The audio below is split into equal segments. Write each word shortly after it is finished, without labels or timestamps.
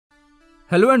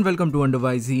Hello and welcome to Under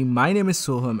WhyZ. My name is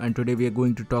Soham and today we are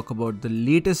going to talk about the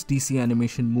latest DC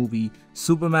animation movie,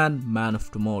 Superman Man of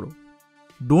Tomorrow.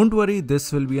 Don't worry,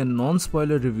 this will be a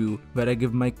non-spoiler review where I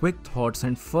give my quick thoughts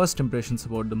and first impressions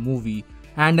about the movie,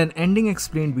 and an ending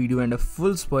explained video and a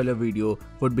full spoiler video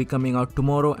would be coming out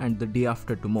tomorrow and the day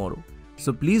after tomorrow.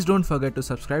 So please don't forget to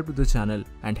subscribe to the channel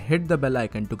and hit the bell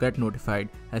icon to get notified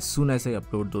as soon as I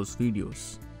upload those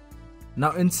videos.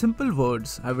 Now, in simple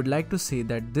words, I would like to say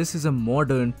that this is a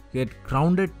modern yet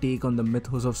grounded take on the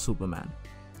mythos of Superman.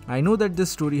 I know that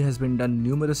this story has been done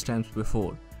numerous times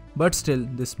before, but still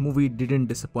this movie didn't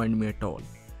disappoint me at all.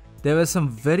 There were some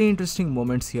very interesting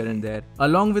moments here and there,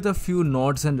 along with a few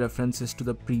nods and references to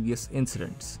the previous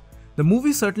incidents. The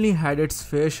movie certainly had its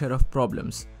fair share of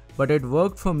problems, but it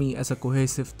worked for me as a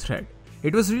cohesive thread.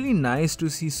 It was really nice to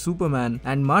see Superman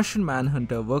and Martian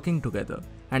Manhunter working together,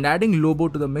 and adding Lobo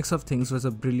to the mix of things was a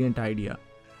brilliant idea.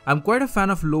 I'm quite a fan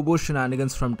of Lobo's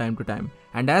shenanigans from time to time,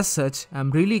 and as such,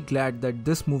 I'm really glad that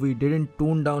this movie didn't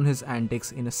tone down his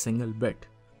antics in a single bit.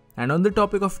 And on the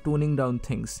topic of toning down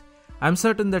things, I'm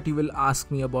certain that you will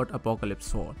ask me about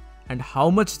Apocalypse War, and how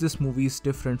much this movie is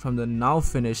different from the now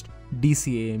finished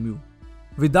DCAMU.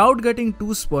 Without getting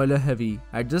too spoiler heavy,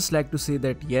 I'd just like to say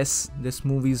that yes, this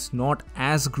movie is not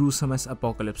as gruesome as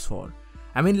Apocalypse War.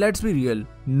 I mean, let's be real,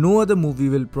 no other movie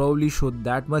will probably show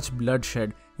that much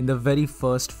bloodshed in the very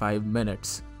first 5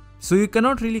 minutes. So you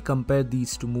cannot really compare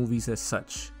these two movies as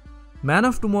such. Man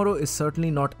of Tomorrow is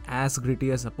certainly not as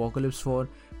gritty as Apocalypse War,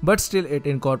 but still it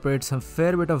incorporates some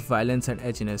fair bit of violence and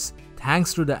edginess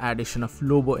thanks to the addition of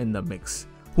Lobo in the mix,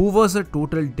 who was a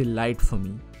total delight for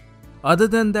me. Other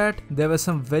than that, there were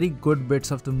some very good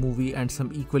bits of the movie and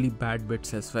some equally bad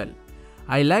bits as well.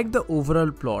 I liked the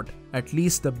overall plot, at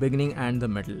least the beginning and the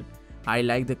middle. I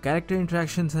liked the character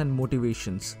interactions and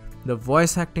motivations, the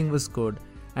voice acting was good,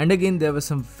 and again there were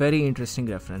some very interesting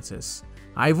references.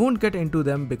 I won't get into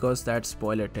them because that's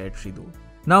spoiler territory though.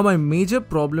 Now, my major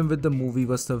problem with the movie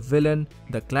was the villain,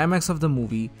 the climax of the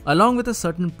movie, along with a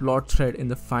certain plot thread in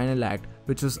the final act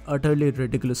which was utterly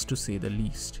ridiculous to say the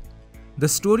least. The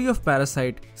story of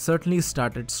Parasite certainly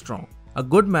started strong. A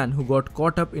good man who got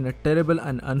caught up in a terrible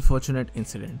and unfortunate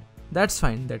incident. That's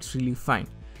fine, that's really fine.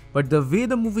 But the way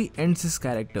the movie ends his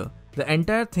character, the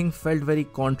entire thing felt very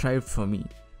contrived for me.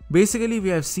 Basically, we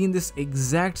have seen this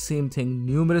exact same thing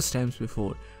numerous times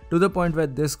before, to the point where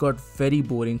this got very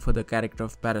boring for the character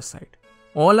of Parasite.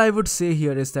 All I would say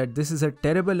here is that this is a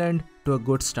terrible end to a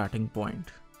good starting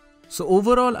point. So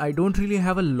overall, I don't really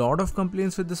have a lot of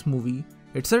complaints with this movie.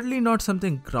 It's certainly not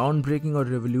something groundbreaking or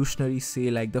revolutionary, say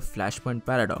like the Flashpoint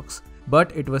paradox, but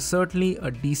it was certainly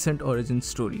a decent origin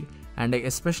story, and I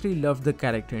especially loved the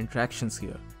character interactions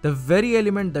here, the very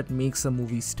element that makes a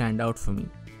movie stand out for me.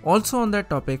 Also on that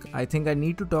topic, I think I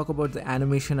need to talk about the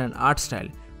animation and art style,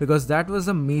 because that was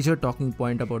a major talking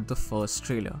point about the first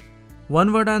trailer.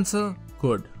 One word answer,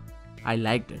 good. I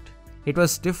liked it. It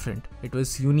was different, it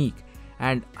was unique,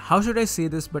 and how should I say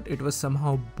this, but it was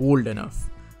somehow bold enough.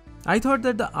 I thought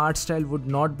that the art style would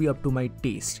not be up to my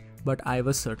taste, but I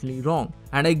was certainly wrong,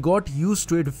 and I got used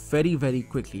to it very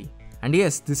quickly. And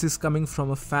yes, this is coming from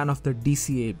a fan of the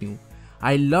DCAMU.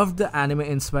 I loved the anime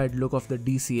inspired look of the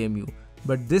DCAMU,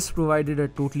 but this provided a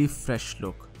totally fresh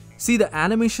look. See, the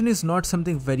animation is not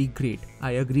something very great,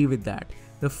 I agree with that.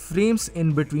 The frames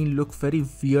in between look very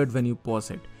weird when you pause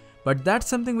it, but that's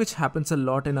something which happens a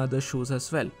lot in other shows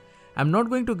as well. I'm not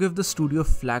going to give the studio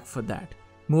flack for that.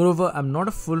 Moreover, I'm not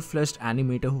a full-fledged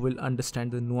animator who will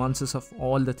understand the nuances of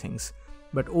all the things,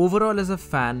 but overall as a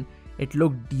fan, it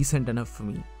looked decent enough for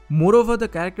me. Moreover, the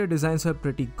character designs were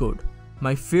pretty good,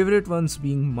 my favorite ones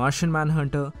being Martian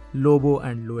Manhunter, Lobo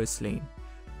and Lois Lane.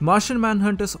 Martian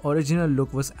Manhunter's original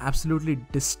look was absolutely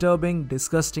disturbing,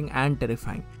 disgusting and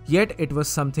terrifying, yet it was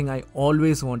something I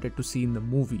always wanted to see in the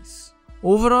movies.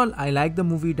 Overall, I like the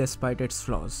movie despite its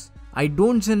flaws. I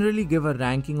don't generally give a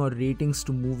ranking or ratings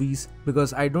to movies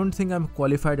because I don't think I'm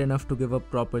qualified enough to give a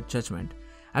proper judgment.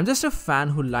 I'm just a fan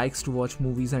who likes to watch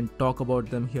movies and talk about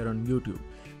them here on YouTube.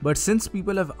 But since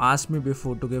people have asked me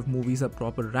before to give movies a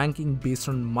proper ranking based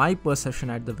on my perception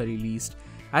at the very least,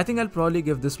 I think I'll probably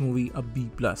give this movie a B+.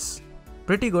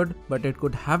 Pretty good, but it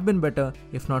could have been better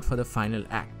if not for the final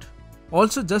act.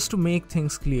 Also, just to make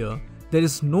things clear, there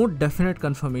is no definite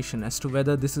confirmation as to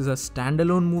whether this is a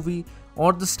standalone movie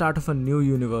or the start of a new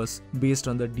universe based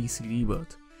on the DC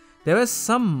rebirth. There were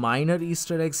some minor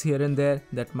Easter eggs here and there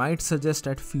that might suggest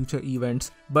at future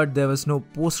events, but there was no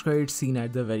post-credit scene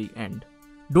at the very end.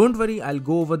 Don't worry, I'll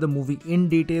go over the movie in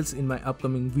details in my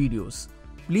upcoming videos.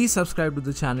 Please subscribe to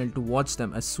the channel to watch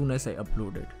them as soon as I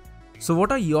upload it. So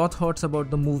what are your thoughts about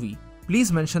the movie?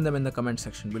 please mention them in the comment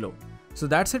section below. So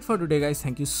that's it for today guys,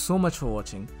 thank you so much for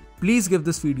watching. Please give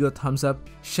this video a thumbs up,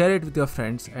 share it with your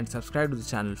friends and subscribe to the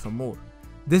channel for more.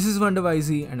 This is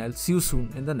WhyZ and I'll see you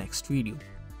soon in the next video.